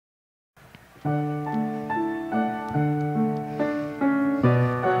You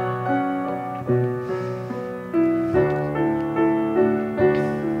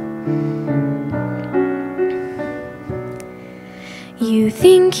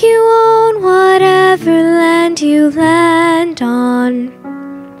think you own whatever land you land on.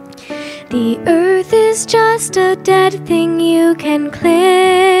 The earth is just a dead thing you can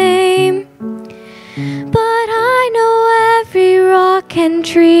claim. But I know every rock and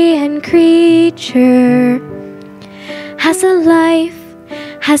tree and creature has a life,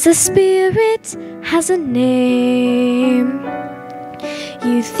 has a spirit, has a name.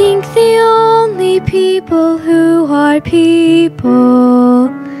 You think the only people who are people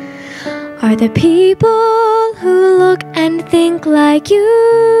are the people who look and think like you.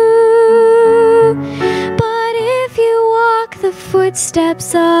 But if you walk the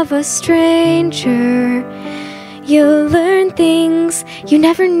footsteps of a stranger, you'll learn things you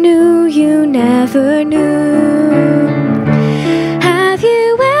never knew, you never knew. Have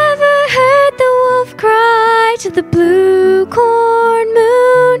you ever heard the wolf cry to the blue corn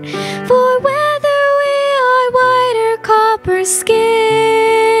moon? For whether we are white or copper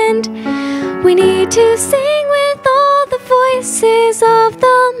skinned, we need to sing with all the voices of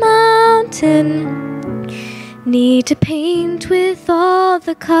the mountain. Need to paint with all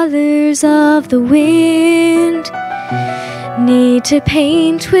the colors of the wind. Need to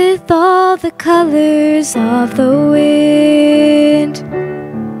paint with all the colors of the wind.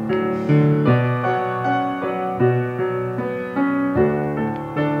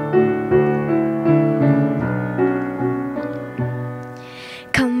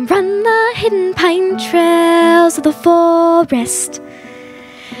 Come run the hidden pine trails of the forest.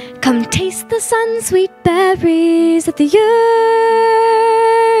 Come taste the sun-sweet berries of the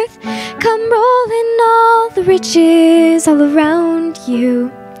earth. Come roll in all the riches all around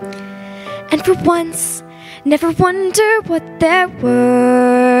you. And for once, never wonder what they're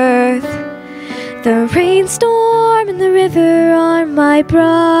worth. The rainstorm and the river are my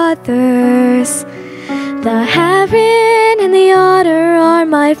brothers. The heron and the otter are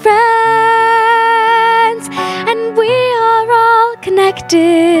my friends. And we are all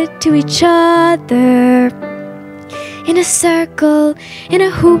connected to each other in a circle, in a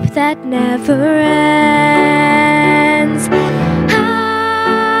hoop that never ends.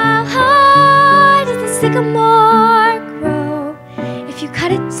 How high does the sycamore grow? If you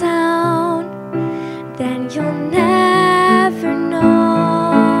cut it down, then you'll never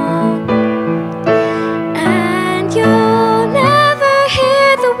know. And you'll never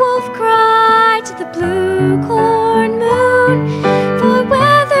hear the wolf cry to the blue corn moon. For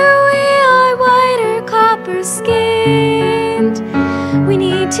whether we are white or copper skinned, we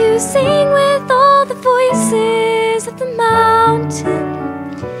need to sing with all the voices of the mountain.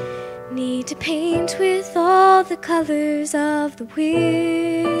 Need to paint with all the colors of the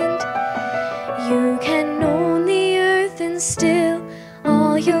wind. You can own the earth and still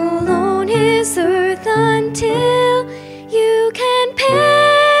all you'll own